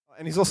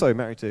And he's also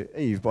married to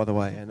Eve, by the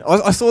way. And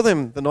I saw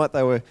them the night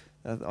they were,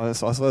 I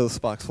saw the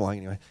sparks flying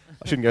anyway.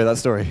 I shouldn't go to that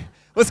story.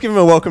 Let's give him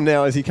a welcome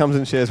now as he comes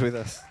and shares with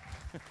us.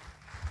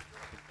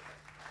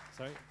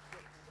 Sorry?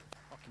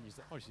 I can use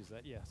that. I'll just use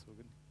that. Yeah, it's all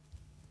good.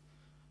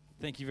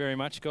 Thank you very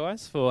much,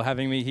 guys, for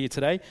having me here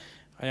today.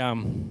 I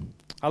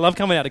love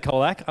coming out to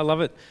Colac. I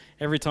love it.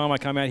 Every time I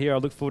come out here, I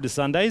look forward to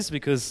Sundays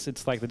because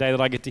it's like the day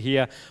that I get to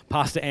hear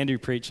Pastor Andrew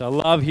preach. I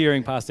love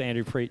hearing Pastor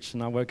Andrew preach,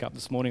 and I woke up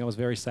this morning, I was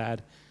very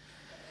sad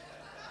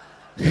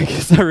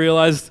because I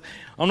realized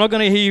I'm not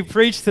going to hear you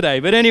preach today.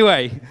 But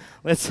anyway,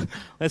 let's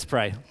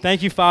pray.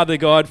 Thank you, Father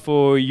God,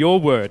 for your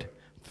word.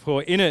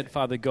 For in it,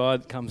 Father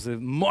God, comes a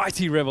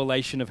mighty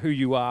revelation of who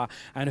you are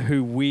and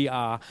who we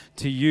are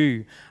to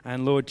you.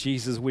 And Lord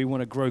Jesus, we want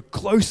to grow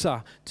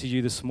closer to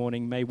you this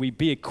morning. May we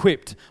be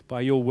equipped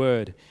by your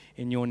word.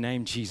 In your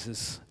name,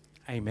 Jesus.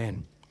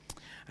 Amen.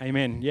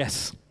 Amen.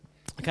 Yes.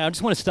 Okay, I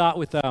just want to start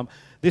with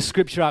this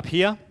scripture up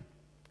here.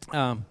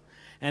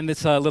 And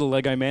this little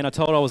Lego man. I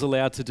told I was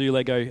allowed to do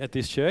Lego at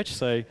this church.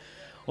 So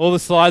all the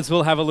slides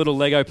will have a little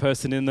Lego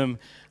person in them.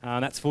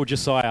 That's for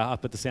Josiah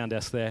up at the sound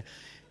desk there.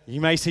 You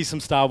may see some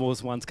Star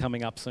Wars ones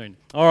coming up soon.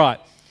 All right.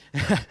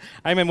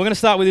 Amen. We're going to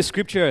start with this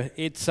scripture.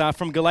 It's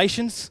from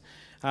Galatians,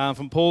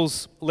 from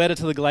Paul's letter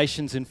to the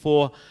Galatians in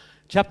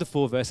chapter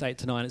 4, verse 8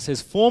 to 9. It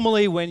says,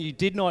 "Formerly, when you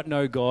did not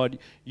know God,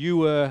 you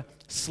were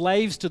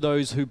slaves to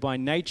those who by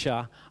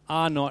nature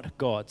are not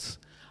gods.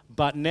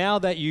 But now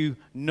that you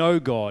know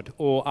God,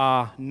 or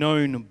are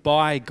known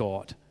by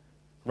God,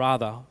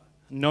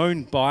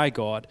 known by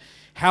God,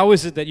 how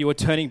is it that you are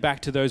turning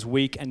back to those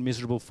weak and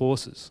miserable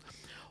forces?"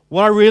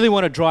 What I really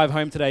want to drive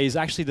home today is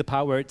actually the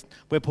part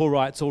where Paul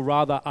writes, "or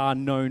rather are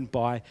known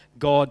by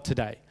God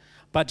today."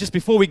 But just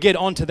before we get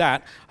on to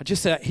that,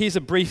 here's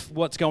a brief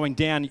what's going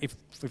down.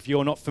 If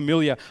you're not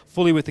familiar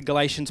fully with the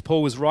Galatians,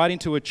 Paul was writing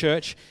to a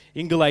church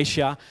in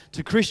Galatia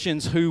to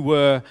Christians who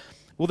were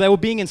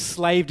being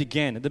enslaved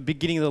again. At the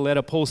beginning of the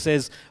letter, Paul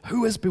says,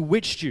 "Who has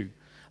bewitched you?"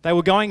 They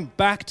were going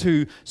back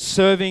to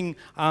serving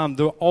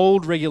the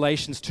old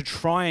regulations to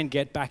try and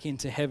get back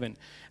into heaven,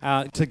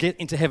 to get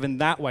into heaven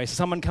that way.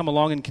 Someone come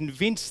along and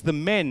convinced the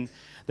men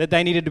that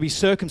they needed to be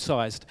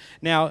circumcised.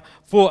 Now,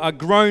 for a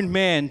grown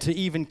man to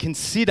even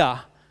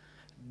consider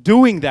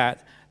doing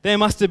that, there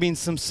must have been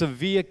some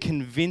severe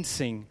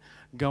convincing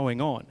going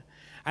on.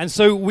 And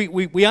so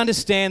we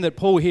understand that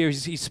Paul here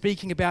he's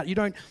speaking about you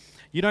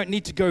don't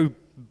need to go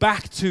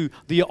back to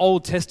the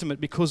Old Testament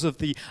because of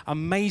the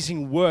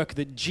amazing work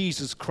that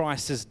Jesus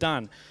Christ has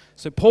done.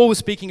 So Paul was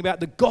speaking about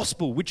the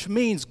gospel, which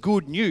means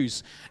good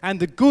news. And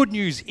the good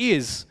news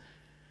is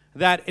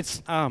that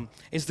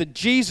is that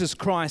Jesus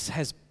Christ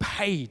has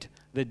paid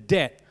the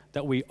debt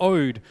that we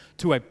owed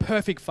to a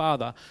perfect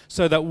Father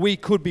so that we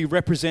could be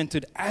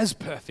represented as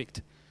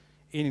perfect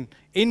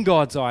in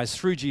God's eyes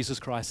through Jesus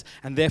Christ,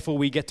 and therefore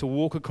we get to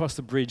walk across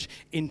the bridge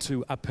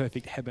into a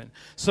perfect heaven.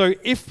 So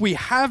if we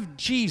have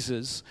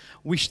Jesus,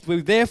 we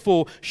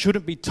therefore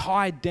shouldn't be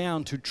tied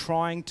down to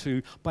trying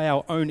to, by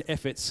our own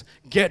efforts,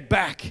 get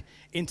back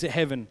into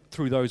heaven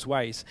through those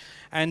ways.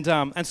 And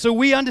so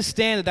we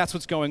understand that that's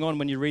what's going on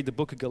when you read the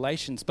book of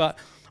Galatians. But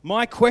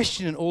my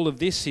question in all of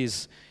this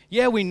is,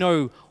 yeah, we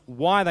know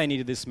why they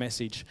needed this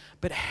message,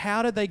 but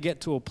how did they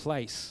get to a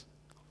place?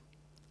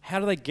 How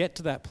do they get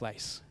to that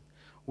place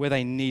where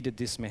they needed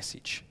this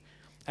message?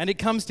 And it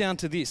comes down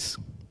to this.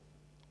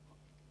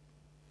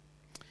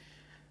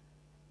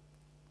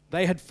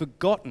 They had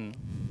forgotten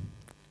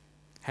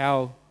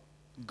how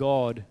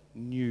God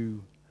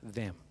knew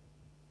them.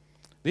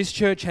 This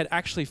church had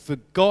actually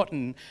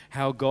forgotten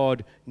how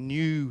God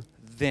knew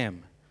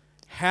them.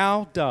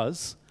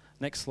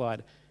 Next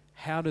slide,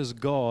 how does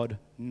God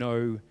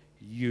know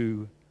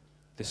you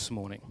this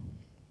morning?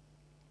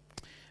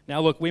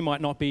 Now look, we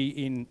might not be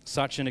in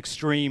such an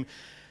extreme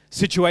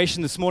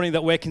situation this morning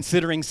that we're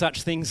considering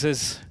such things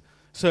as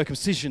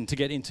circumcision to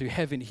get into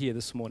heaven here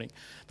this morning.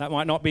 That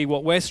might not be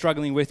what we're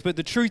struggling with, but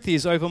the truth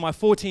is, over my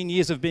 14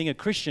 years of being a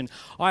Christian,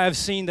 I have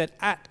seen that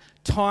at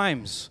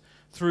times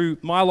through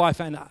my life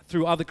and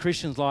through other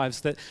Christians'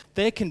 lives that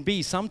there can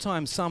be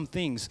sometimes some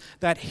things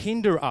that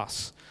hinder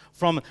us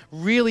from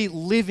really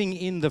living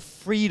in the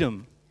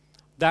freedom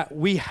that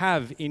we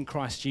have in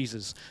Christ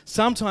Jesus.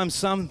 Sometimes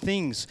some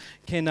things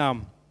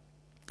can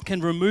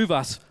remove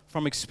us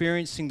from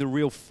experiencing the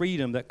real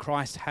freedom that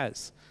Christ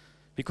has,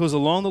 because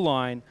along the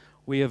line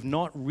we have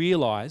not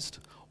realized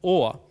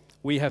or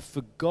we have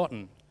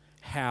forgotten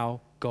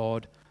how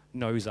God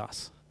knows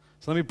us.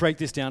 So let me break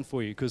this down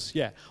for you, because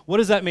what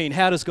does that mean?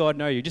 How does God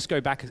know you? Just go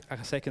back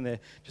a second there,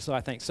 just so I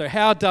think. So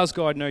how does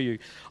God know you?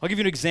 I'll give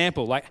you an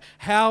example. Like,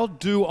 how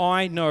do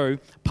I know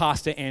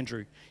Pastor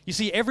Andrew? You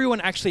see,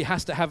 everyone actually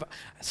has to have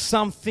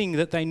something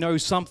that they know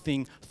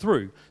something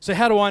through. So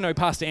how do I know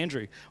Pastor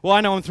Andrew? Well,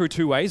 I know him through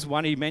two ways.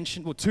 One he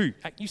mentioned, well, two.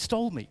 You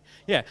stole me.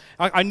 Yeah,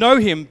 I know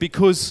him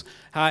because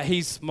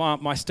he's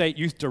my state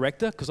youth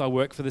director, because I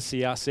work for the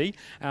CRC,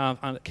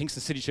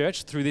 Kingston City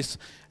Church, through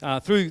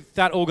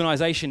that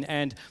organisation,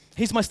 and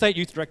he's my state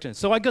youth director.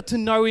 So I got to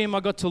know him, I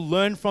got to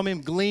learn from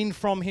him, glean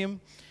from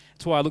him.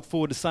 That's why I look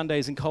forward to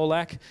Sundays in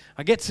Colac.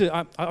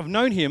 I've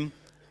known him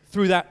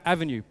through that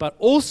avenue, but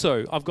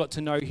also I've got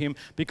to know him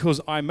because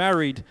I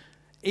married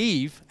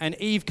Eve, and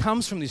Eve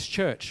comes from this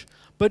church.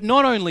 But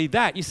not only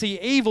that, you see,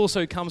 Eve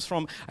also comes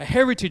from a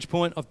heritage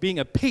point of being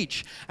a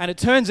peach, and it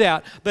turns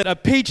out that a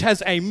peach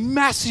has a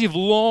massive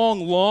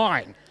long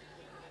line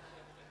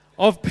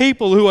of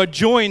people who are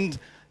joined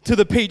to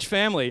the peach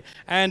family.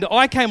 And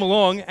I came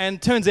along, and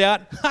turns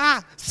out,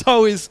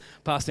 so is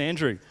Pastor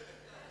Andrew.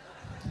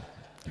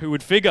 Who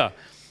would figure?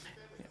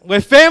 We're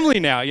family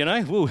now, you know.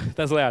 Ooh,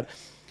 that's loud.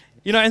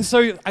 You know, and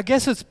so I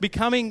guess it's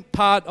becoming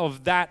part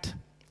of that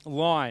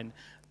line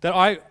that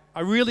I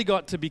really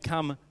got to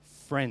become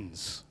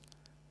friends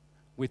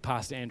with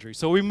Pastor Andrew.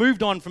 So we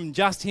moved on from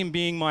just him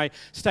being my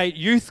state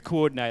youth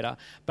coordinator,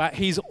 but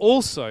he's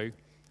also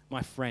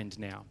my friend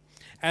now.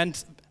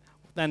 And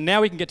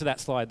now we can get to that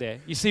slide there.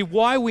 You see,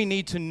 why we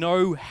need to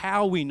know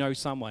how we know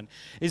someone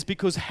is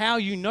because how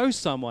you know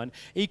someone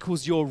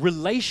equals your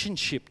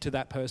relationship to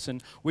that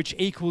person, which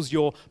equals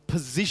your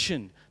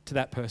position to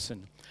that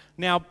person.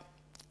 Now,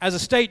 as a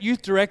state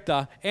youth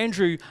director,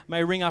 Andrew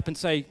may ring up and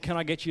say, can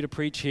I get you to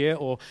preach here?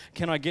 Or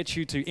can I get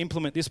you to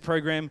implement this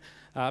program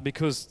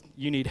because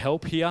you need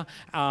help here?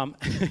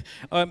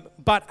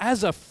 But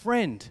as a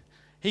friend,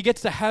 he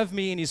gets to have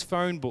me in his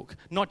phone book,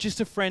 not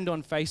just a friend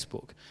on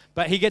Facebook,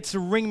 but he gets to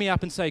ring me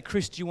up and say,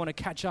 Chris, do you want to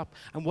catch up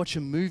and watch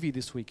a movie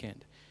this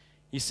weekend?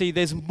 You see,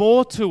 there's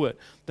more to it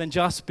than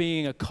just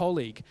being a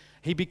colleague.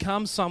 He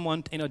becomes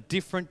someone in a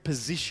different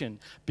position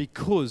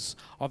because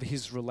of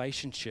his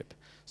relationship.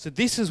 So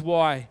this is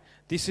why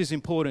this is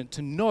important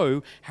to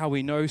know how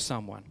we know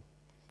someone.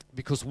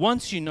 Because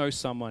once you know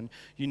someone,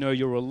 you know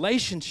your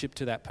relationship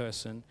to that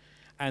person,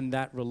 and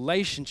that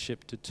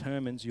relationship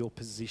determines your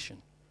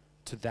position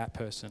to that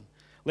person.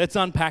 Let's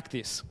unpack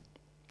this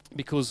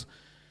because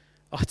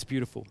it's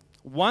beautiful.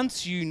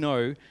 Once you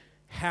know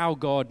how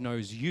God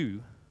knows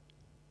you,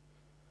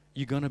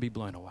 you're going to be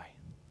blown away.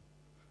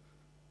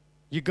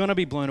 You're going to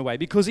be blown away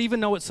because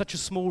even though it's such a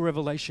small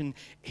revelation,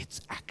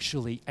 it's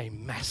actually a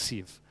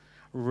massive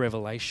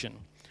revelation.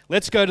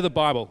 Let's go to the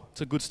Bible.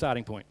 It's a good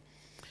starting point.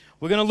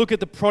 We're going to look at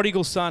the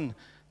prodigal son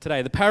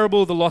today, the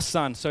parable of the lost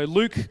son. So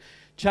Luke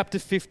chapter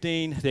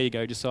 15, there you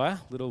go, Josiah,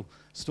 little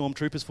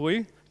stormtroopers for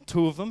you.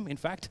 2 of them, in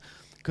fact,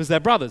 because they're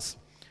brothers.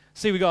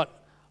 See, we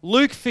got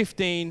Luke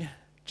 15,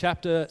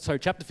 chapter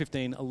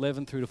 15,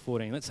 11 through to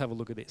 14. Let's have a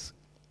look at this.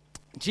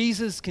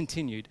 Jesus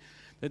continued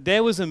that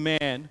there was a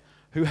man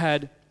who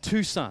had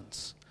 2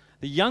 sons.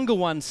 The younger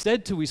one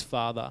said to his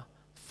father,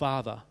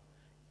 Father,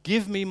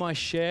 give me my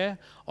share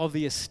of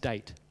the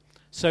estate.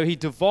 So he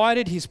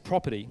divided his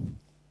property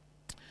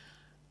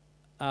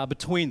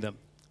between them.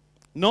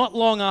 Not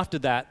long after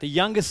that, the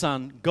younger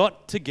son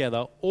got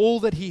together all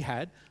that he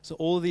had, so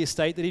all of the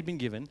estate that he'd been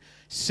given,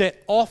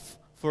 set off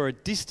for a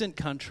distant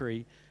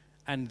country,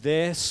 and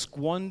there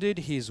squandered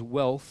his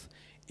wealth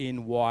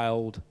in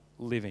wild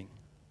living.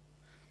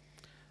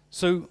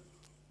 So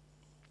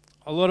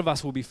a lot of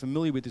us will be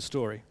familiar with this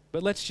story,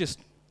 but let's just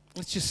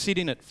sit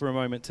in it for a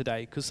moment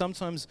today, because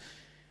sometimes,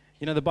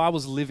 you know, the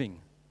Bible's living.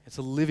 It's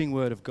a living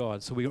word of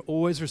God, so we're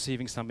always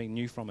receiving something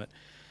new from it.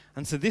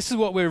 And so this is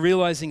what we're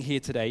realizing here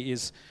today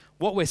is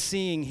what we're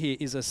seeing here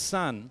is a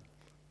son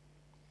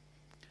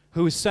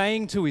who is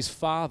saying to his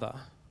father,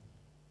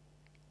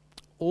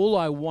 all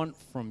I want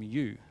from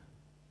you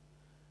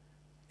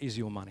is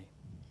your money.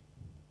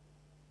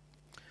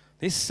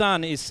 This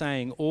son is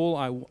saying,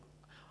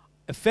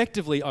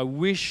 effectively, I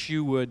wish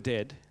you were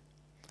dead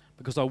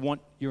because I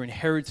want your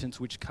inheritance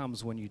which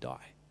comes when you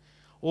die.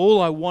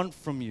 All I want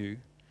from you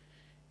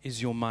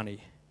is your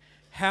money.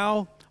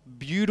 How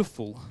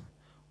beautiful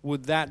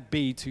would that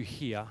be to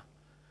hear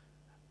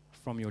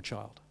from your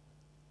child?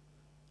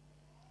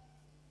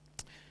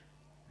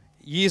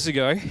 Years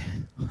ago,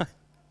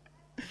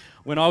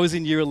 when I was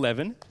in year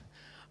 11,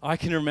 I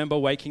can remember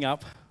waking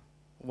up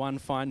one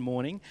fine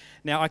morning.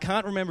 Now, I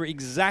can't remember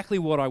exactly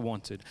what I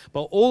wanted,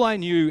 but all I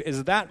knew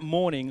is that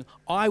morning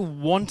I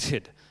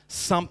wanted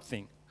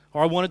something,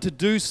 or I wanted to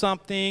do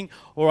something,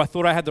 or I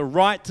thought I had the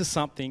right to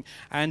something,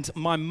 and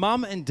my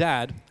mum and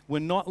dad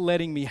were not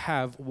letting me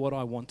have what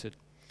I wanted.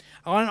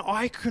 And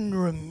I can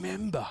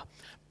remember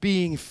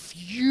being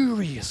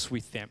furious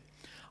with them.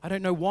 I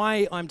don't know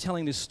why I'm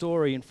telling this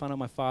story in front of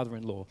my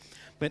father-in-law.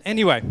 But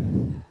anyway,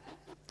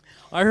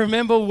 I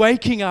remember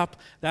waking up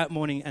that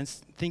morning and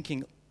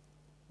thinking,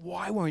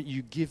 why won't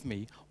you give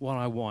me what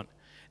I want?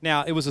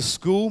 Now, it was a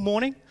school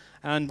morning,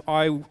 and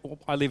I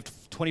lived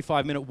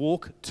 25-minute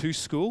walk to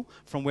school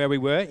from where we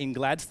were in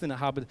Gladstone, at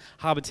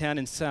Harbour Town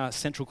in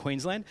central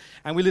Queensland.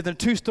 And we lived in a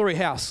 2-story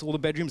house, all the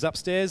bedrooms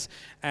upstairs.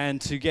 And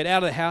to get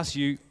out of the house,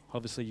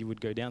 obviously you would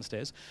go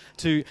downstairs.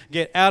 To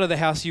get out of the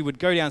house, you would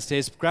go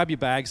downstairs, grab your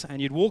bags, and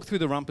you'd walk through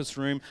the rumpus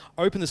room,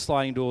 open the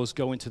sliding doors,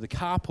 go into the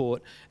carport,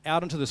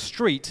 out onto the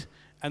street,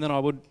 and then I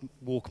would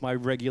walk my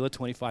regular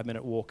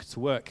 25-minute walk to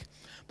work.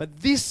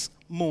 But this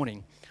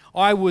morning,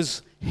 I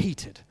was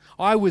heated.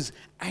 I was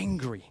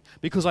angry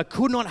because I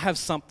could not have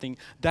something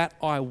that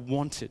I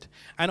wanted.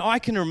 And I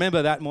can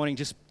remember that morning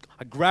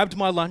I grabbed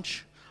my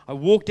lunch, I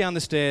walked down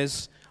the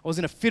stairs. I was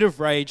in a fit of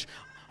rage.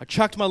 I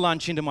chucked my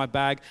lunch into my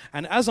bag,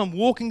 and as I'm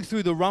walking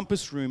through the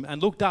rumpus room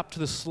and looked up to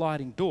the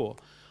sliding door,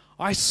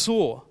 I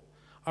saw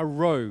a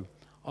row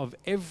of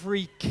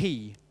every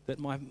key that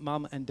my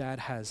mum and dad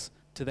has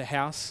to the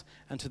house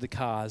and to the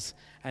cars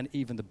and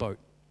even the boat.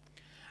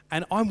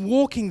 And I'm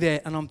walking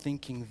there and I'm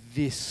thinking,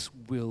 this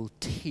will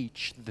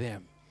teach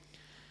them.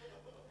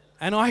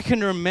 And I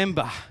can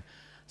remember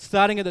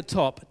starting at the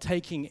top,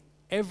 taking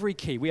every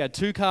key. We had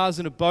 2 cars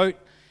and a boat.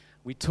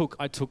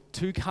 I took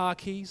 2 car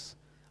keys.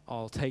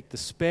 I'll take the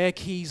spare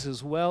keys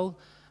as well.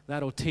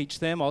 That'll teach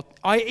them.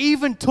 I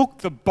even took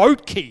the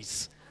boat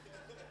keys.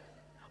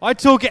 I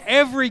took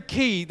every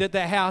key that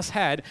the house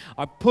had,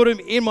 I put them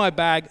in my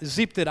bag,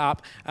 zipped it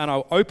up, and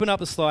I opened up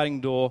the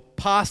sliding door,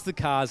 past the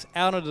cars,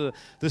 out onto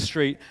the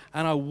street,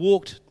 and I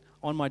walked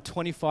on my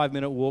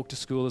 25-minute walk to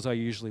school as I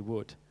usually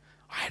would.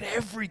 I had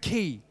every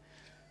key.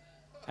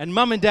 And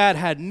Mum and Dad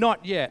had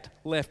not yet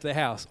left the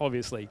house,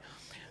 obviously.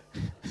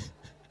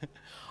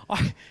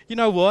 You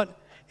know what?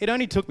 It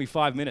only took me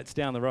 5 minutes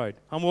down the road.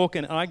 I'm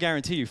walking, and I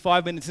guarantee you,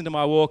 5 minutes into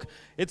my walk,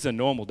 it's a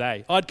normal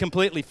day. I'd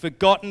completely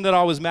forgotten that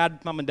I was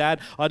mad, Mum and Dad.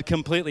 I'd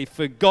completely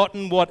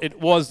forgotten what it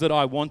was that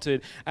I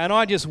wanted, and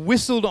I just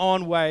whistled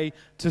on way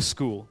to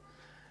school.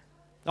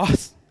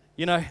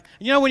 You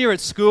know when you're at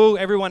school,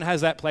 everyone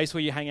has that place where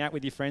you hang out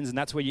with your friends, and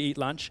that's where you eat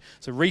lunch.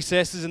 So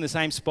recess is in the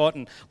same spot,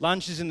 and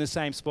lunch is in the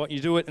same spot.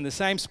 You do it in the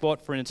same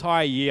spot for an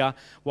entire year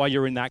while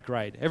you're in that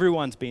grade.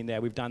 Everyone's been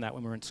there. We've done that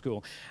when we were in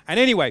school. And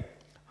anyway,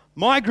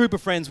 my group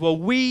of friends,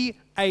 we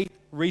ate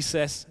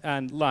recess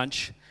and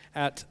lunch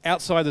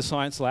outside the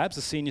science labs,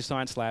 the senior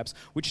science labs,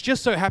 which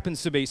just so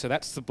happens to be, so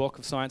that's the block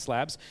of science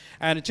labs,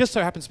 and it just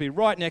so happens to be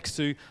right next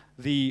to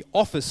the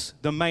office,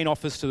 the main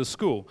office to the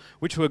school,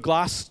 which were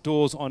glass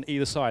doors on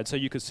either side, so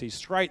you could see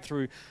straight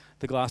through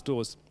the glass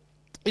doors.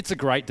 It's a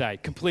great day,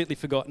 completely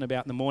forgotten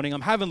about in the morning.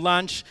 I'm having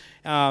lunch,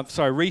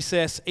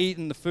 recess,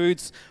 eating the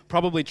foods,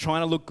 probably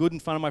trying to look good in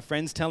front of my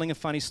friends, telling a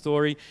funny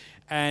story,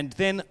 and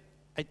then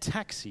a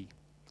taxi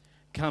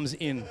comes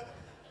in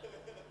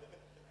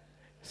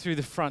through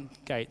the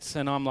front gates,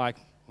 and I'm like,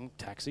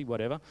 taxi,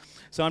 whatever.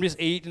 So I'm just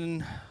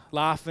eating,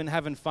 laughing,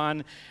 having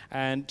fun,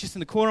 and just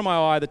in the corner of my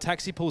eye, the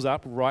taxi pulls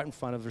up right in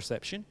front of the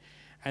reception,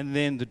 and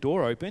then the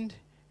door opened,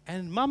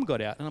 and Mum got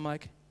out, and I'm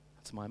like,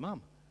 that's my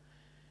mum.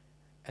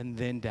 And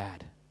then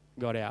Dad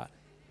got out.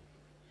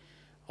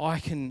 I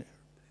can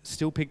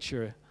still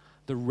picture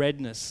the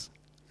redness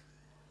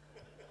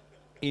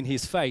in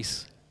his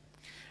face.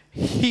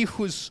 He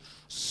was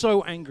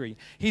so angry.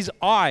 His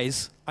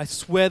eyes, I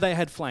swear they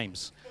had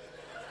flames.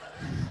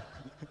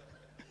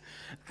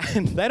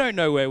 And they don't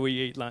know where we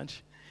eat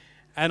lunch.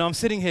 And I'm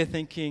sitting here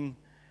thinking,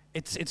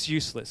 it's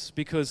useless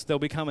because there'll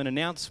become an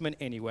announcement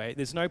anyway.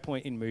 There's no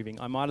point in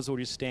moving. I might as well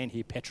just stand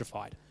here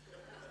petrified.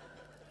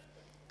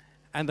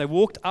 And they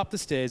walked up the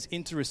stairs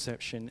into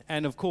reception.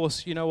 And of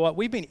course, you know what?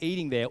 We've been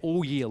eating there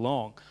all year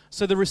long.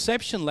 So the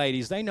reception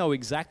ladies, they know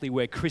exactly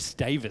where Chris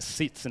Davis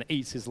sits and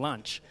eats his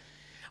lunch.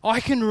 I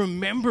can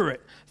remember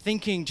it,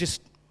 thinking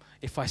just,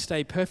 if I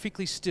stay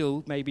perfectly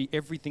still, maybe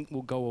everything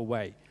will go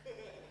away.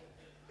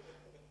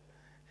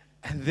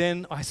 And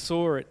then I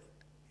saw it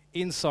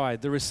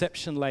inside. The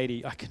reception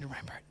lady, I can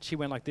remember it. She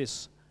went like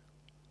this.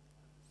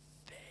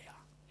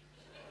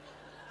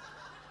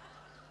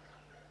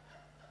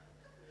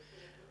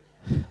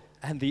 There.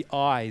 And the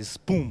eyes,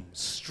 boom,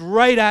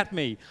 straight at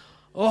me.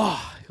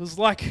 Oh, it was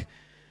like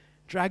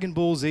Dragon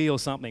Ball Z or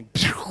something.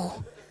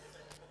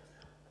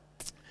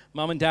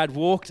 Mum and Dad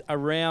walked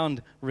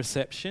around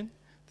reception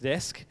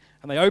desk,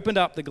 and they opened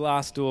up the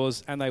glass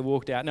doors, and they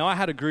walked out. Now, I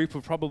had a group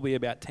of probably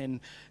about 10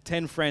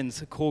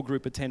 friends, a core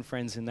group of 10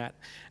 friends in that,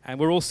 and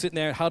we're all sitting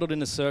there huddled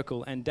in a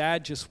circle, and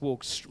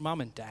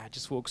Mum and Dad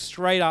just walked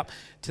straight up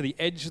to the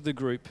edge of the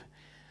group,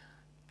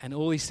 and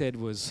all he said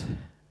was,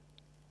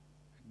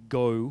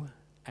 go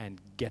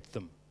and get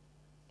them.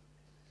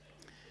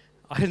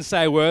 I didn't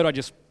say a word, I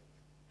just...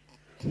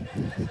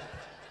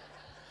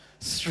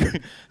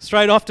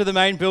 straight off to the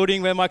main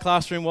building where my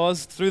classroom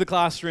was, through the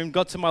classroom,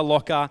 got to my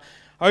locker,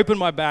 opened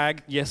my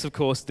bag. Yes, of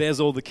course, there's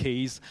all the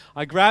keys.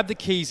 I grabbed the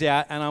keys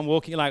out, and I'm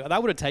walking,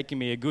 that would have taken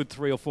me a good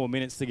 3 or 4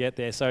 minutes to get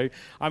there. So,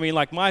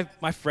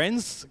 my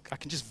friends, I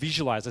can just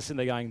visualize. They're sitting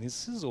there going,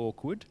 this is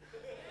awkward.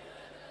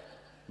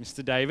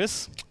 Mr.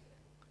 Davis,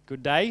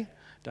 good day.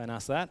 Don't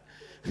ask that.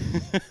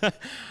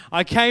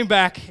 I came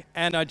back,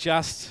 and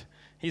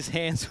his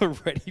hands were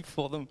ready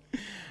for them.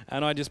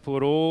 And I just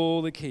put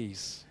all the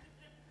keys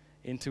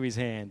into his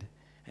hand,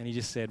 and he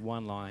just said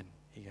one line.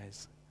 He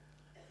goes,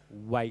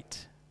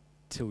 wait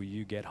till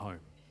you get home.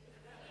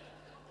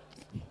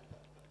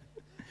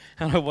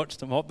 And I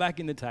watched him hop back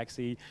in the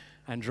taxi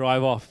and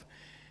drive off.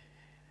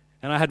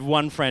 And I had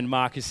one friend,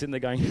 Mark, who's sitting there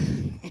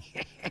going,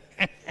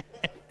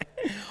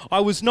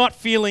 I was not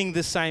feeling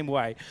the same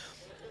way.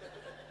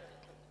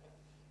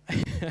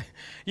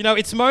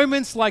 It's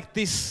moments like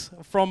this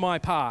from my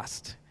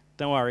past.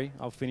 Don't worry,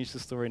 I'll finish the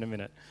story in a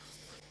minute.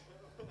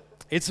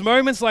 It's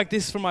moments like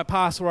this from my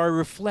past where I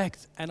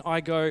reflect and I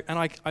go and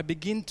I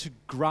begin to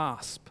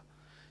grasp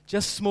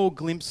just small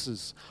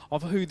glimpses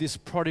of who this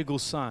prodigal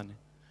son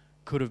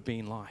could have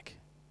been like.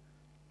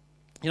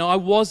 You know, I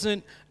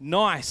wasn't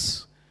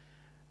nice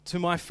to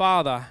my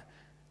father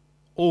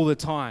all the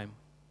time.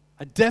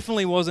 I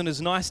definitely wasn't as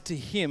nice to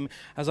him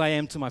as I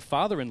am to my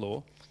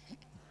father-in-law.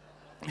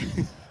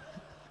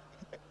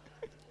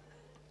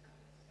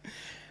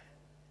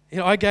 You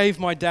know, I gave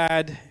my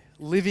dad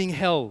living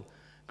hell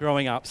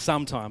growing up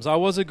sometimes. I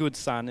was a good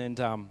son and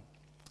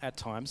at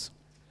times.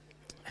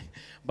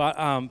 But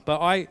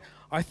I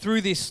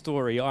through this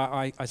story,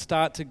 I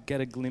start to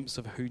get a glimpse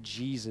of who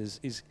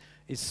Jesus is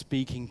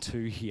speaking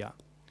to here.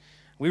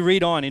 We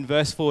read on in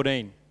verse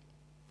 14.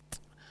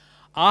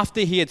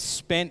 After he had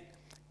spent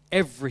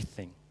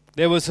everything,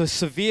 there was a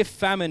severe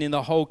famine in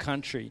the whole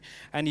country,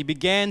 and he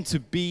began to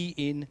be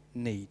in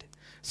need.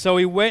 So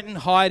he went and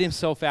hired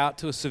himself out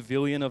to a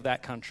civilian of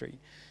that country,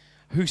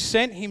 who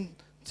sent him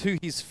to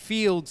his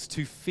fields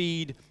to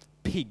feed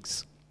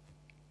pigs.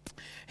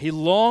 He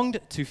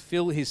longed to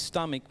fill his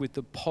stomach with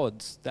the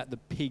pods that the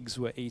pigs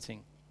were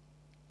eating.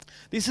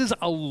 This is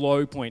a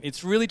low point.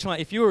 It's really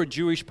trying. If you were a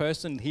Jewish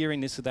person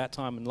hearing this at that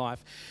time in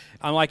life,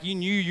 you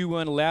knew you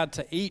weren't allowed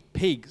to eat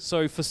pig.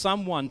 So for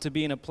someone to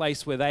be in a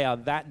place where they are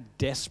that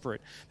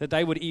desperate that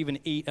they would even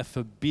eat a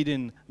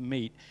forbidden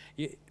meat,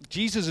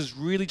 Jesus is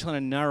really trying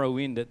to narrow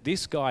in that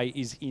this guy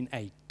is in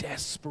a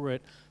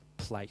desperate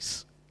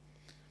place.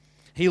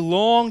 He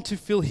longed to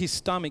fill his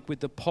stomach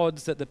with the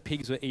pods that the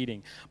pigs were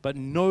eating, but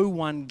no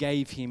one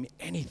gave him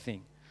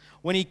anything.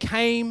 When he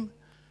came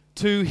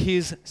to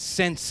his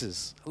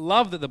senses, I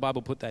love that the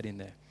Bible put that in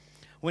there.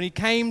 When he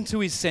came to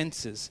his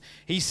senses,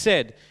 he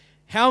said,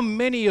 "How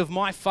many of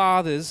my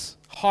father's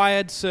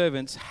hired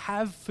servants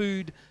have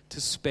food to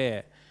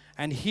spare?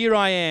 And here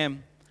I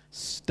am,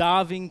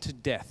 starving to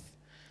death.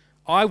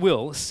 I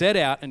will set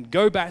out and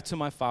go back to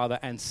my father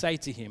and say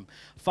to him,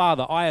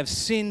 'Father, I have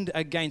sinned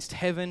against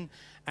heaven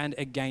and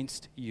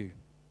against you.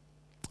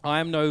 I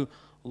am no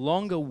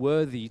longer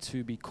worthy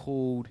to be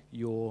called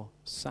your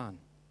son.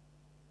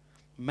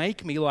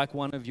 Make me like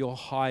one of your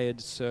hired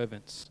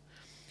servants.'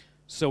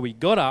 So he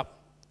got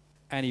up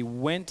and he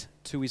went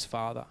to his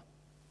father."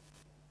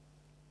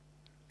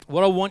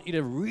 What I want you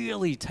to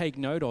really take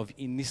note of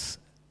in this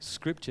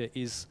scripture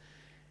is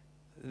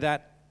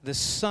that the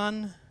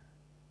son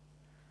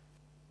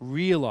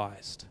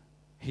realized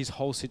his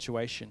whole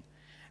situation.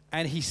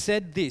 And he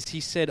said this,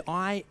 he said,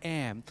 "I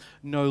am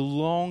no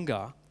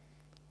longer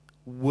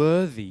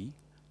worthy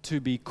to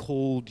be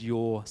called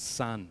your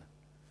son.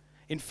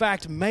 In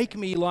fact, make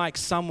me like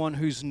someone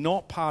who's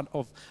not part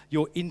of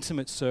your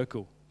intimate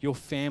circle, your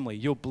family,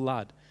 your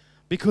blood.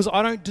 Because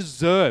I don't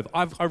deserve,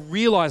 I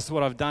realized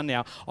what I've done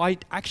now. I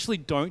actually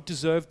don't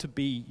deserve to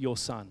be your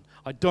son.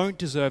 I don't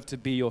deserve to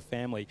be your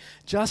family.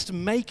 Just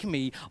make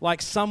me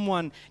like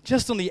someone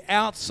just on the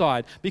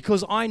outside,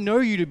 because I know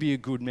you to be a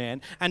good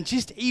man, and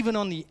just even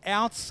on the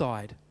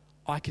outside,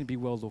 I can be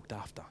well looked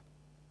after."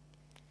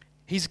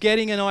 He's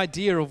getting an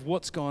idea of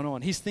what's going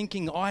on. He's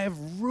thinking, I have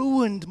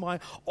ruined my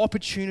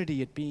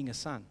opportunity at being a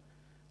son.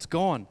 It's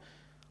gone.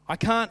 I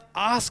can't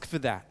ask for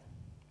that.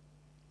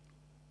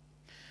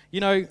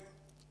 You know,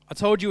 I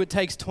told you it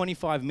takes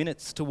 25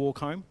 minutes to walk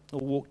home or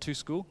walk to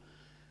school.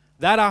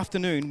 That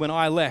afternoon when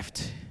I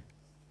left,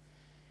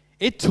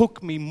 it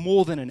took me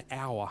more than an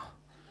hour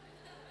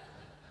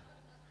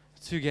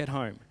to get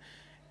home.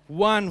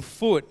 One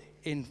foot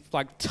in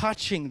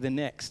touching the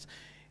next.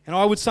 And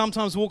I would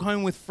sometimes walk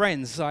home with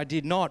friends. I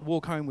did not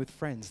walk home with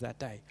friends that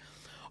day.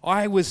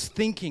 I was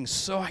thinking,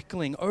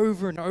 cycling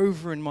over and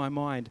over in my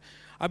mind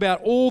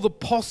about all the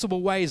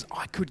possible ways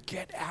I could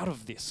get out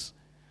of this.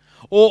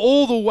 Or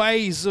all the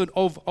ways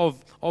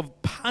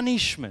of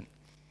punishment,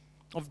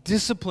 of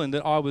discipline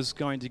that I was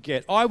going to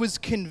get. I was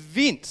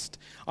convinced.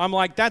 I'm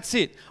like, that's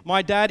it.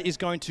 My dad is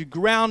going to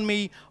ground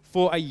me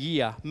for a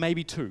year,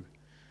 maybe 2.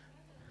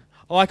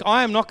 Like,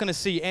 I am not going to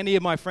see any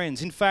of my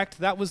friends. In fact,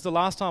 that was the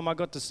last time I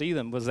got to see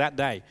them, was that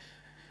day.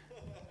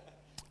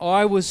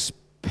 I was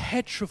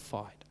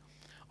petrified.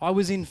 I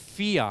was in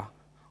fear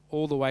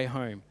all the way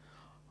home.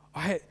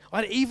 I'd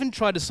even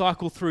tried to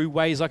cycle through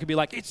ways I could be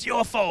like, "It's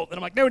your fault." And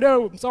I'm like,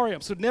 no, I'm sorry. I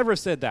should never have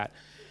said that.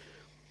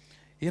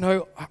 You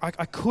know,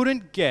 I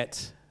couldn't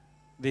get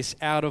this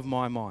out of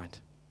my mind.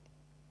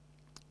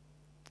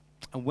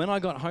 And when I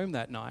got home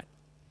that night,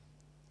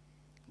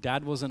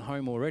 Dad wasn't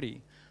home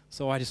already.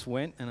 So I just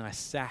went and I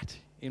sat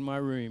in my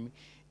room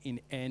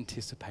in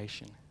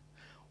anticipation,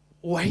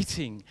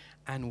 waiting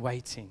and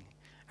waiting.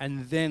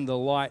 And then the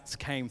lights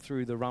came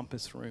through the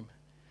rumpus room,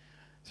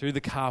 through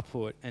the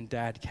carport, and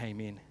Dad came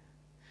in.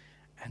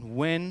 And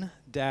when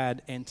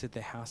Dad entered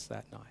the house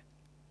that night,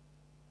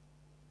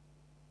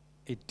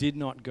 it did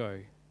not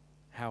go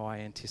how I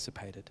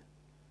anticipated.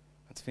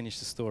 Let's finish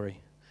the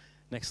story.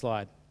 Next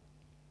slide.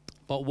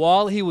 But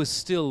while he was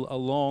still a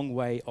long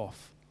way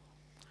off,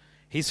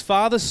 his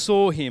father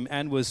saw him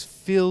and was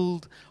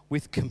filled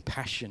with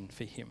compassion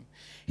for him.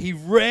 He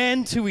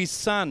ran to his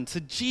son. So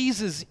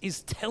Jesus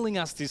is telling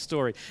us this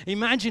story.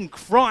 Imagine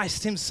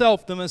Christ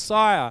himself, the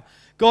Messiah,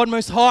 God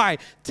Most High,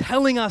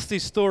 telling us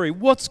this story.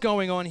 What's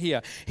going on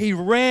here?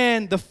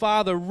 The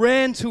father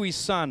ran to his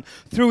son,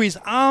 threw his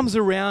arms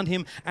around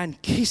him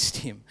and kissed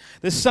him.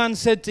 The son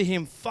said to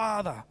him,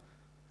 "Father,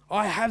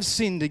 I have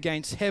sinned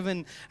against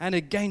heaven and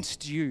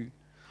against you.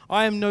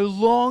 I am no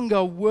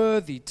longer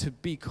worthy to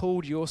be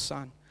called your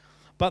son."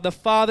 But the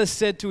father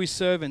said to his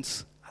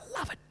servants, I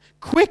love it,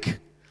 "Quick,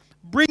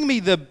 bring me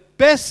the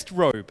best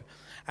robe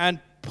and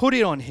put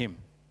it on him,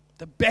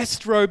 the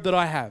best robe that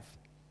I have.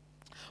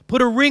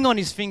 Put a ring on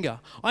his finger."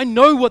 I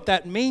know what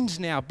that means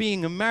now,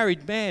 being a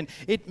married man.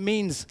 It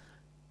means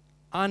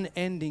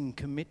unending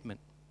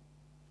commitment.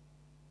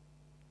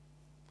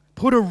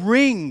 "Put a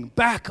ring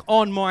back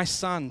on my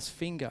son's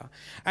finger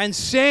and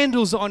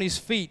sandals on his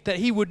feet, that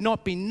he would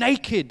not be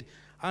naked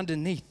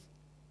underneath.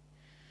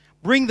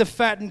 Bring the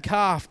fattened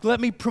calf.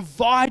 Let me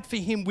provide for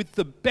him with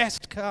the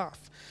best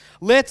calf.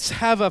 Let's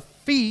have a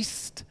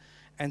feast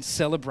and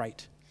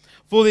celebrate.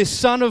 For this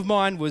son of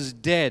mine was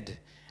dead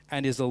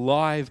and is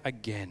alive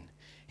again.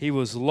 He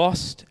was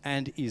lost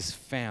and is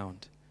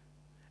found."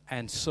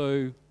 And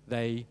so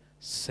they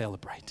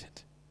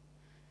celebrated.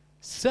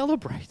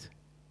 Celebrate.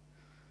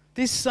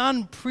 This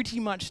son pretty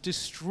much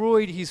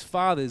destroyed his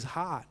father's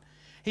heart.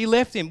 He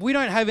left him. We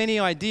don't have any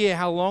idea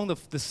how long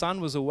the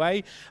son was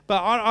away,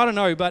 but I don't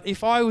know. But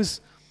if I was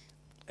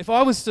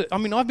to,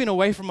 I've been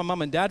away from my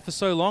mum and dad for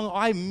so long,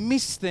 I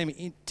miss them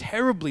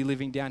terribly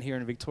living down here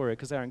in Victoria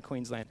because they're in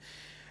Queensland.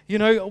 You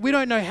know, we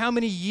don't know how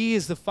many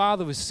years the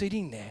father was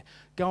sitting there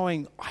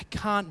going, I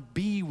can't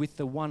be with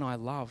the one I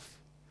love.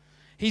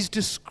 He's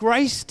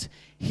disgraced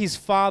his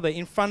father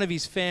in front of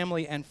his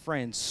family and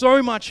friends.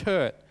 So much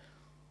hurt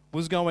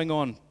was going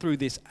on through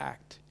this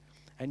act.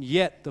 And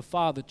yet the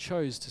father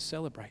chose to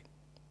celebrate.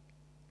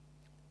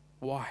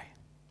 Why?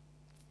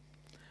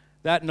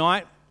 That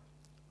night,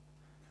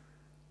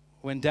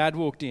 when Dad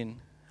walked in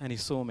and he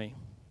saw me,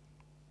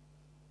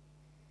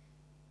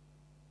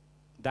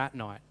 that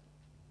night,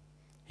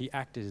 he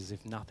acted as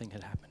if nothing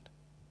had happened.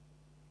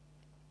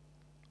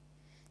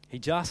 He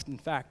just, in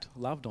fact,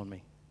 loved on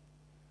me.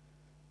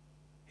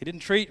 He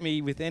didn't treat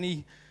me with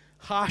any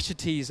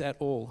harshities at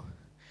all.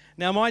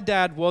 Now, my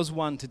dad was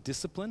one to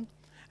discipline,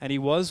 and he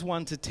was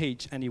one to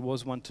teach, and he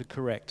was one to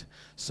correct.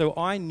 So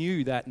I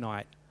knew that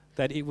night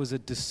that it was a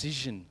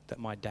decision that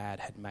my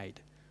dad had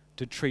made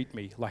to treat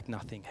me like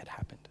nothing had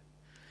happened.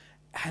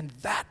 And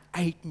that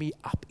ate me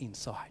up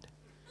inside.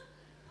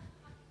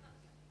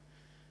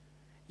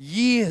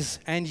 Years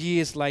and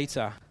years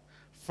later,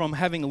 from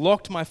having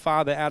locked my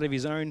father out of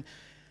his own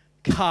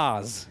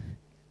cars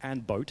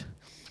and boat,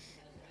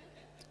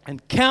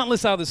 and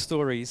countless other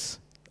stories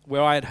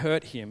where I had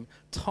hurt him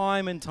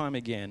time and time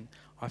again,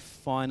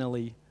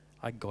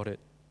 I got it.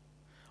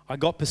 I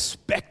got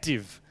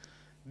perspective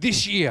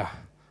this year,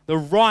 the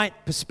right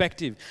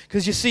perspective.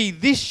 Because you see,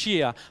 this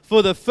year,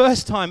 for the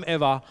first time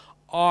ever,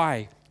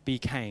 I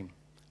became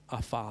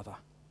a father.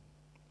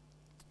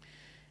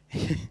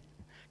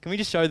 Can we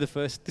just show the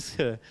first?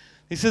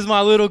 This is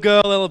my little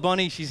girl, Ella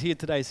Bonnie. She's here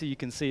today so you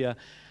can see her.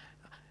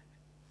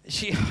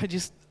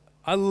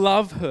 I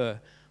love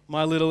her,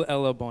 my little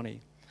Ella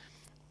Bonnie.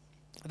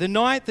 The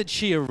night that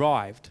she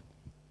arrived,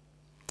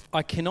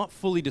 I cannot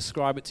fully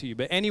describe it to you,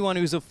 but anyone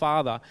who's a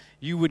father,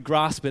 you would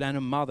grasp it, and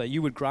a mother,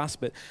 you would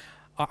grasp it.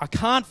 I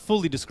can't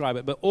fully describe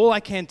it, but all I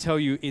can tell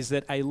you is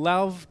that a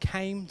love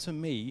came to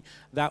me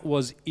that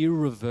was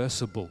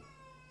irreversible.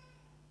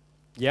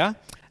 Yeah?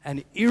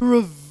 An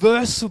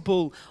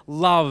irreversible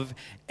love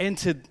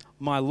entered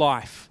my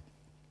life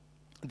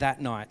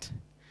that night.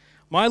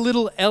 My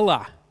little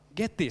Ella,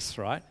 get this,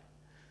 right?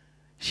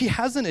 She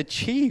hasn't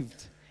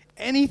achieved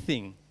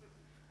anything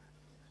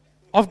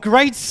of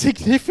great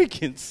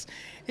significance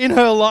in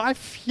her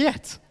life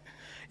yet.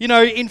 You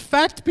know, in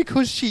fact,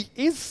 because she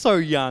is so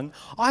young,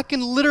 I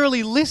can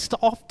literally list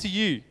off to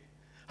you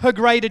her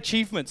great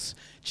achievements.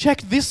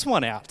 Check this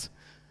one out.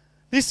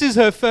 This is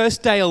her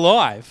first day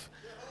alive.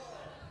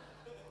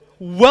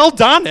 Well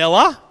done,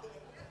 Ella.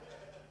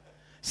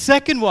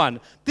 Second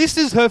one, this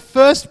is her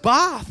first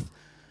bath.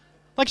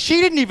 Like, she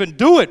didn't even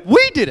do it.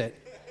 We did it.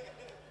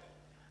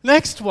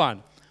 Next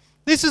one,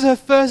 this is her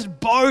first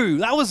bow.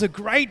 That was a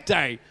great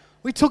day.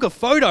 We took a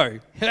photo.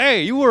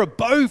 Hey, you wore a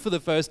bow for the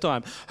first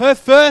time.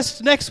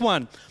 Next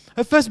one,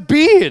 her first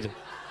beard.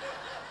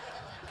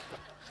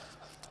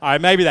 All right,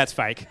 maybe that's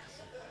fake.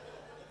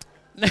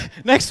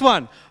 Next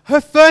one,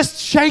 her first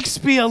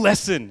Shakespeare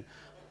lesson.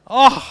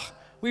 Oh,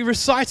 we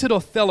recited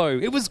Othello.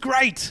 It was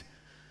great.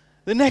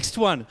 The next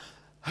one,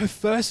 her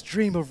first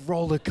dream of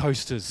roller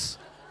coasters.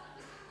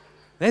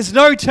 There's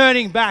no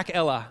turning back,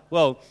 Ella.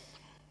 Well,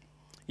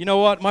 you know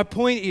what? My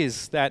point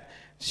is that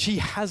she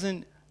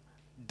hasn't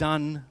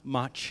done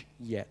much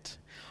yet.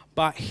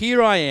 But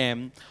here I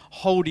am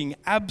holding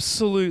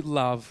absolute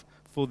love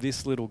for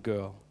this little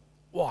girl.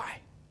 Why?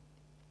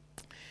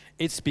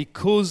 It's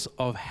because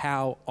of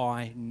how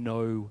I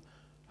know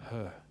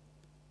her.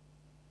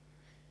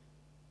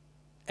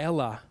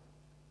 Ella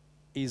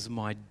is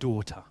my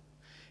daughter.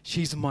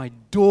 She's my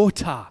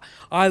daughter.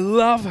 I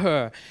love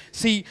her.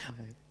 See,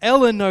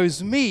 Ella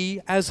knows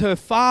me as her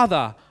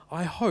father.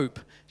 I hope.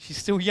 She's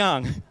still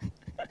young.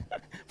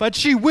 But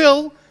she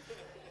will.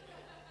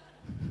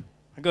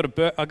 I got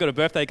a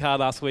birthday card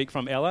last week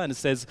from Ella, and it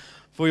says,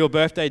 "For your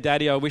birthday,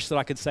 Daddy, I wish that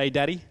I could say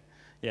Daddy."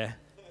 Yeah.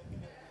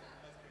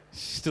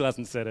 She still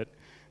hasn't said it.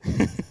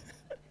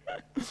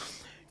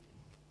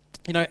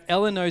 You know,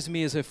 Ella knows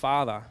me as her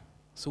father.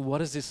 So what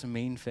does this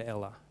mean for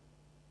Ella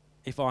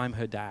if I'm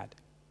her dad?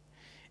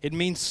 It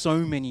means so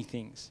many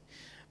things.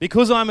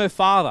 Because I'm her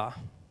father,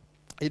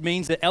 it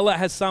means that Ella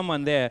has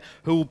someone there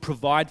who will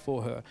provide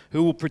for her,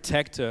 who will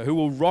protect her, who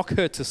will rock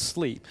her to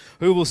sleep,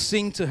 who will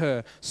sing to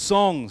her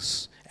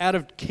songs out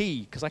of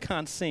key because I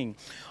can't sing.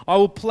 I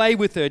will play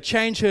with her,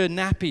 change her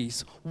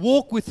nappies,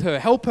 walk with her,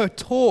 help her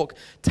talk,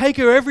 take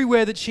her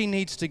everywhere that she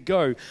needs to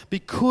go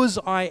because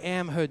I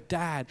am her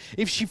dad.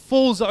 If she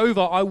falls over,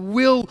 I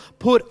will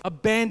put a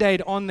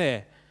Band-Aid on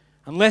there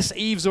unless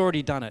Eve's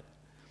already done it.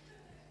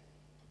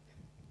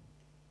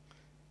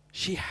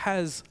 She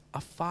has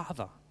a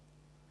father,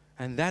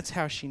 and that's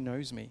how she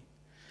knows me.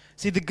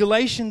 See, the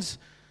Galatians,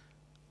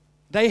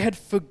 they had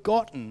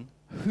forgotten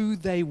who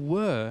they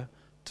were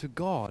to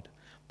God.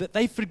 That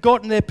they'd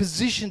forgotten their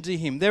position to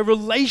Him, their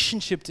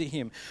relationship to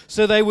Him.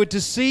 So they were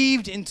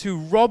deceived into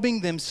robbing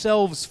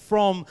themselves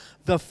from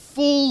the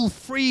full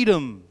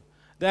freedom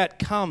that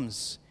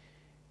comes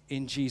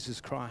in Jesus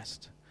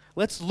Christ.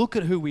 Let's look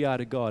at who we are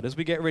to God as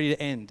we get ready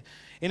to end.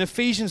 In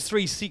Ephesians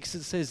 3:6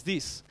 it says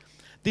this.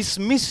 This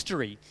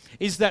mystery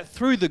is that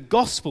through the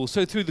gospel,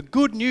 so through the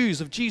good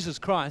news of Jesus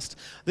Christ,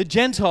 the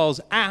Gentiles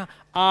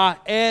are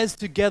heirs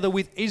together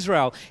with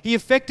Israel. He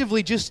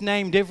effectively just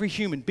named every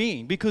human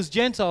being because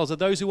Gentiles are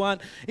those who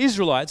aren't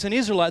Israelites, and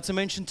Israelites are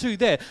mentioned too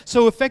there.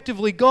 So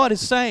effectively God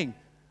is saying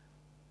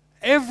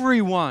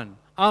everyone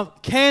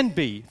can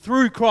be,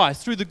 through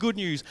Christ, through the good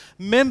news,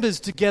 members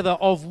together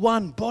of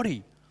one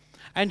body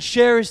and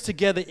sharers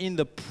together in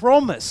the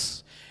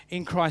promise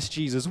in Christ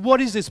Jesus.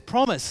 What is this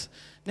promise?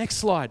 Next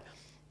slide.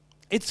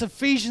 It's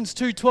Ephesians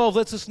 2:12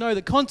 lets us know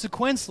that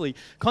consequently,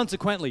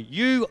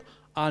 you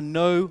are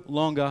no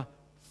longer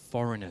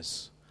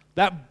foreigners.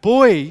 That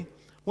boy,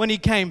 when he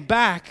came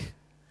back,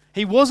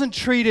 he wasn't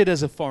treated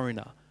as a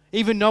foreigner,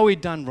 even though he'd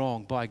done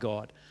wrong by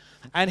God.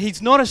 And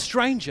he's not a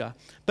stranger,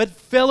 but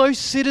fellow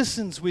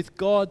citizens with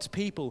God's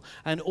people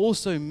and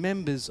also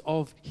members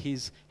of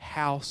His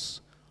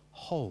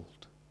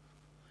household.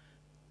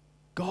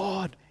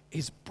 God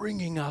is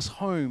bringing us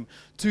home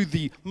to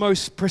the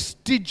most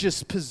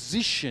prestigious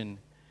position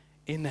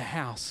in the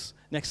house.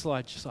 Next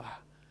slide, Josiah.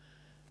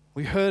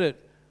 We heard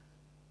it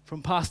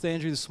from Pastor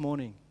Andrew this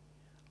morning.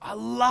 I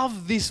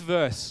love this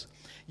verse.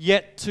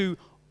 Yet to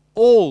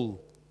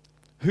all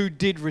who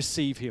did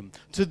receive Him,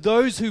 to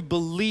those who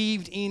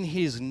believed in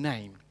His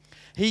name,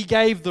 He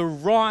gave the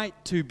right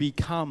to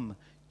become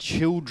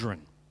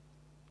children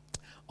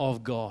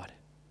of God.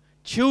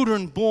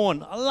 Children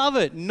born, I love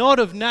it, not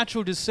of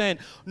natural descent,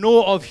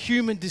 nor of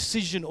human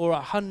decision or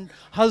a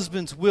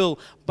husband's will,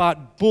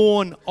 but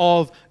born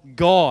of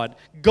God.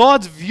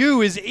 God's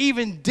view is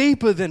even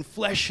deeper than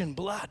flesh and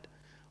blood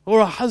or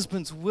a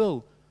husband's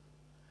will.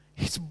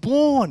 He's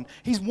born.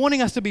 He's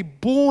wanting us to be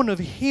born of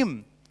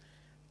Him.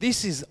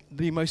 This is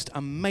the most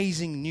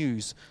amazing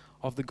news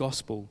of the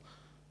gospel.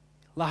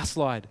 Last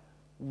slide.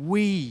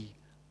 We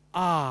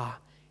are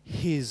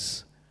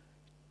His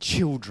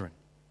children.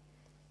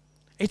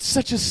 It's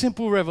such a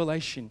simple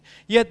revelation.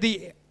 Yet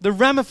the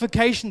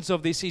ramifications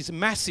of this is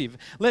massive.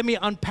 Let me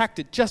unpack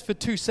it just for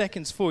 2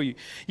 seconds for you.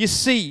 You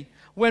see,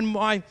 when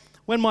my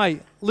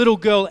little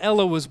girl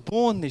Ella was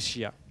born this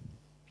year,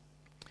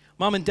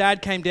 Mum and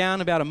Dad came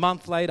down about a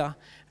month later,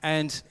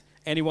 and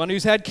anyone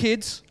who's had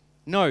kids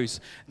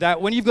knows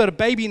that when you've got a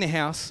baby in the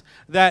house,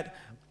 that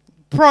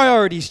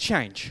priorities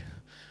change.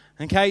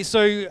 Okay,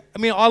 so, I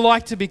mean, I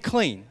like to be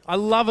clean. I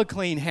love a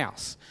clean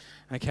house.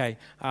 Okay,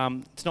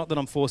 it's not that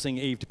I'm forcing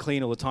Eve to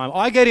clean all the time.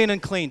 I get in and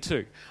clean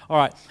too. All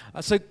right,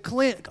 so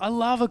clean. I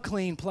love a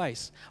clean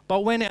place.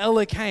 But when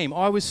Ella came,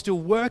 I was still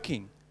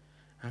working.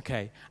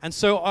 Okay, and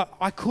so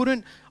I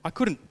couldn't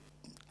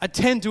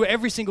attend to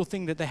every single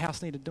thing that the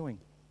house needed doing.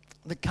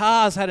 The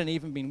cars hadn't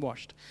even been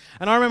washed.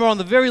 And I remember on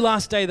the very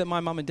last day that my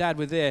mum and dad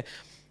were there,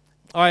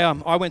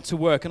 I went to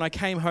work and I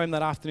came home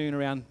that afternoon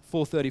around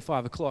 4:30,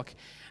 5 o'clock,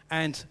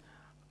 and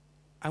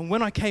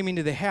when I came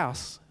into the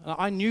house,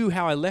 I knew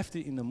how I left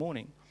it in the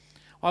morning.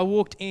 I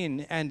walked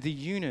in and the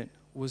unit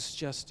was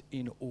just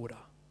in order.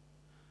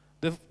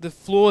 The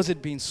floors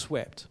had been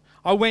swept.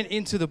 I went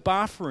into the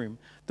bathroom.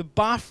 The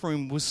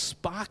bathroom was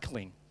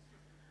sparkling.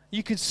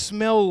 You could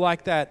smell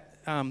like that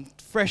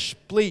fresh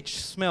bleach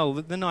smell,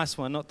 the nice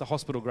one, not the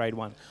hospital grade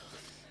one.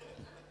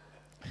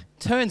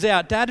 Turns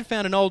out Dad had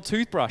found an old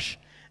toothbrush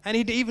and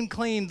he'd even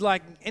cleaned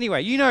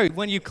anyway, you know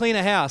when you clean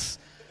a house.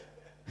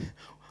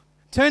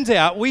 Turns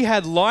out we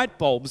had light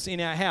bulbs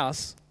in our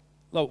house.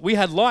 Look, we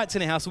had lights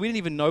in our house, so we didn't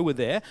even know were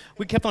there.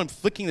 We kept on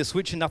flicking the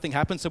switch and nothing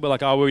happened, so we're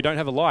like, oh, well, we don't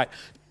have a light.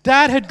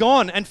 Dad had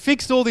gone and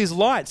fixed all these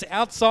lights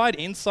outside,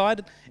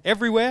 inside,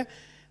 everywhere.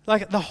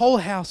 Like the whole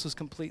house was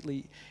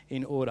completely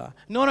in order.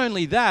 Not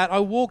only that, I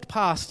walked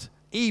past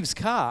Eve's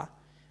car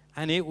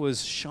and it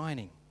was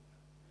shining.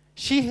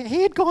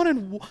 He had gone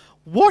and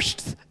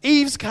washed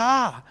Eve's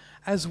car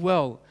as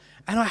well.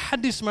 And I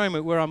had this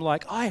moment where I'm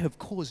like, I have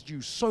caused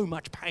you so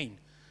much pain.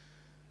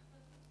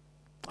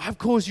 I've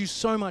caused you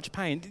so much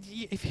pain.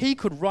 If he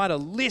could write a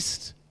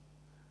list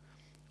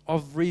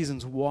of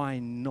reasons why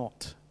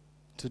not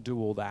to do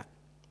all that.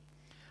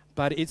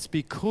 But it's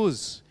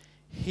because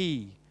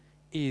he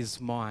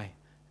is my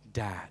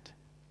dad.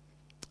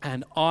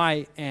 And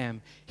I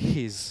am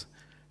his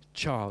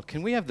child.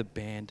 Can we have the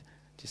band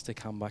just to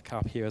come back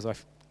up here as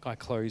I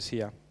close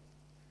here?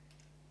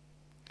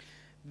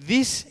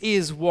 This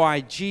is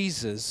why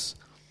Jesus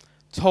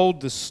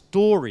told the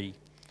story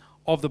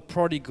of the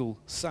prodigal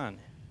son.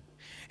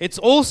 It's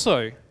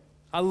also,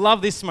 I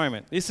love this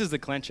moment. This is the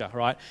clencher,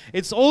 right?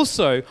 It's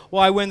also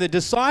why when the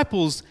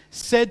disciples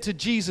said to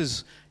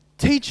Jesus,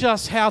 teach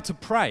us how to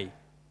pray.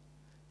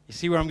 You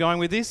see where I'm going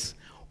with this?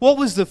 What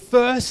was the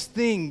first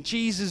thing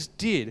Jesus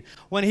did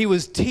when he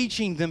was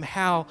teaching them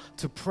how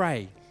to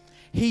pray?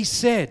 He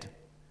said,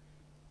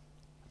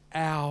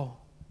 our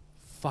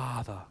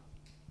Father.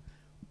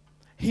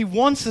 He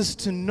wants us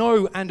to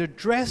know and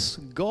address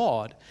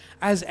God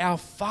as our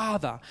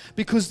Father,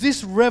 because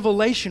this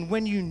revelation,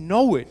 when you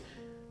know it,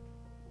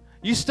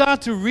 you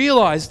start to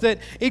realize that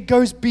it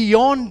goes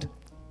beyond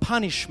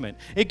punishment.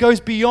 It goes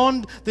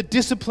beyond the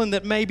discipline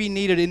that may be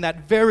needed in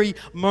that very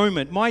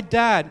moment. My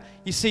dad,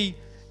 you see,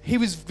 he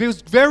was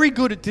very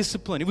good at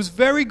discipline. He was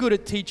very good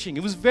at teaching.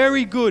 He was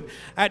very good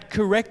at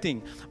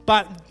correcting.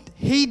 But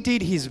he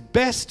did his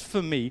best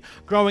for me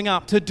growing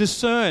up to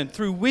discern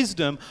through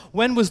wisdom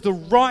when was the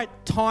right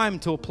time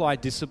to apply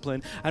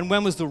discipline and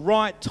when was the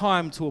right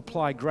time to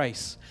apply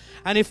grace.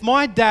 And if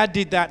my dad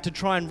did that to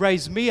try and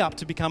raise me up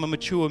to become a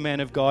mature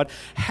man of God,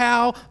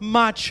 how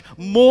much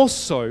more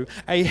so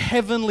a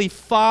heavenly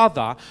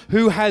Father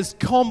who has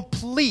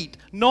complete,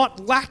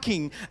 not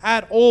lacking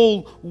at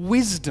all,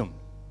 wisdom.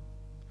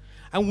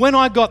 And when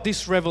I got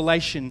this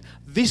revelation,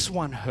 this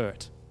one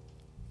hurt.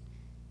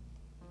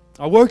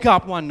 I woke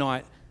up one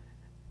night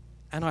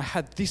and I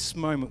had this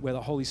moment where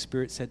the Holy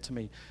Spirit said to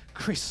me,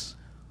 Chris,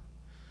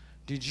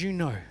 did you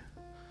know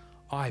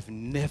I've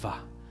never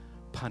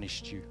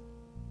punished you?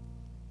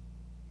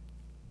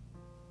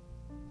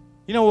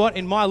 You know what?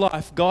 In my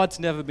life, God's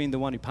never been the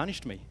one who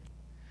punished me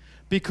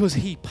because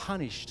he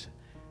punished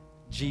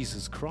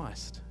Jesus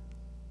Christ.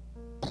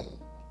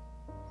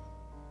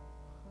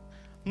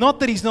 Not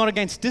that he's not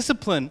against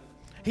discipline.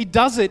 He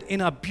does it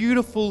in a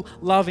beautiful,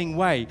 loving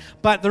way.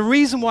 But the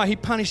reason why he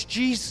punished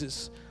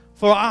Jesus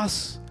for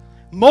us,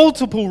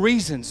 multiple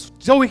reasons,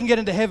 so we can get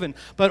into heaven,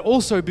 but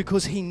also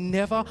because he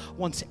never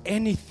wants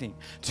anything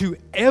to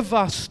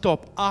ever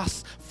stop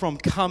us from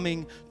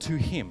coming to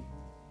him.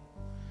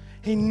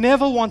 He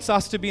never wants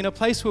us to be in a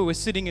place where we're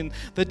sitting in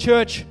the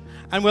church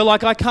and we're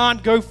like, I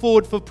can't go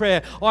forward for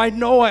prayer. I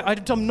know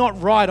I'm not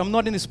right. I'm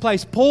not in this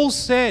place. Paul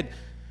said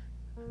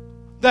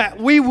that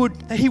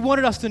he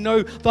wanted us to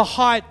know the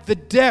height, the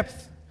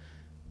depth.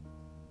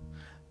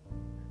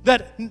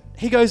 That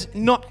he goes,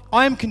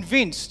 I am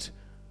convinced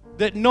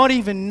that not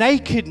even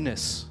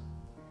nakedness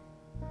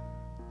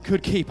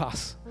could keep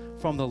us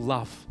from the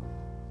love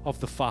of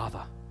the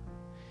Father.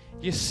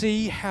 You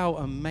see how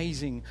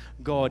amazing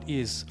God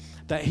is,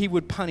 that he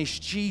would punish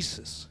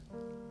Jesus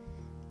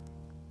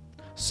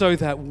so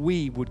that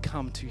we would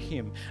come to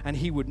him and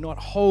he would not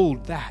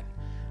hold that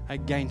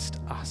against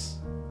us.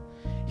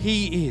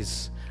 He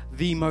is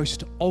the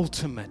most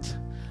ultimate,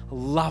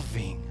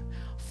 loving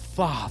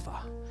Father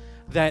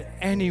that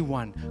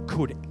anyone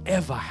could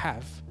ever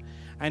have.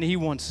 And he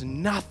wants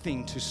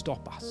nothing to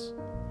stop us.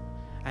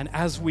 And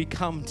as we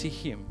come to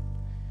him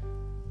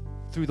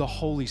through the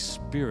Holy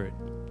Spirit,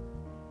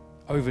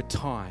 over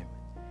time,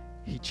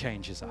 he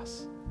changes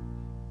us.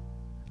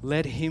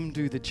 Let him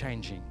do the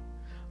changing.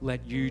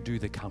 Let you do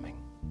the coming.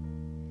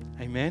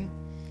 Amen?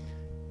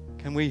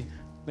 Can we...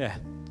 Yeah,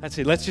 that's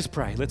it. Let's just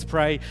pray. Let's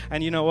pray.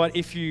 And you know what?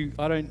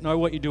 I don't know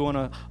what you do on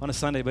a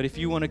Sunday, but if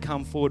you want to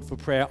come forward for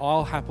prayer,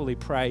 I'll happily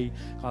pray.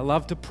 I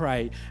love to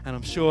pray, and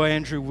I'm sure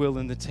Andrew will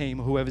and the team,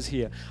 or whoever's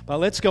here. But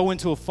let's go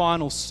into a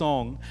final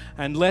song,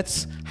 and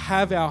let's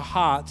have our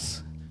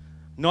hearts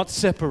not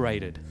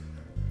separated,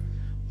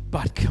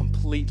 but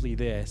completely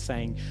there,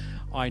 saying,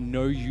 I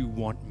know you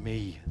want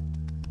me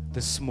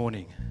this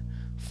morning,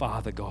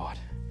 Father God.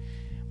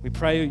 We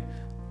pray,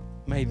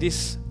 may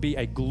this be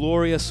a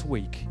glorious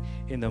week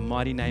in the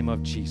mighty name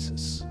of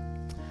Jesus.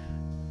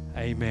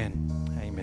 Amen.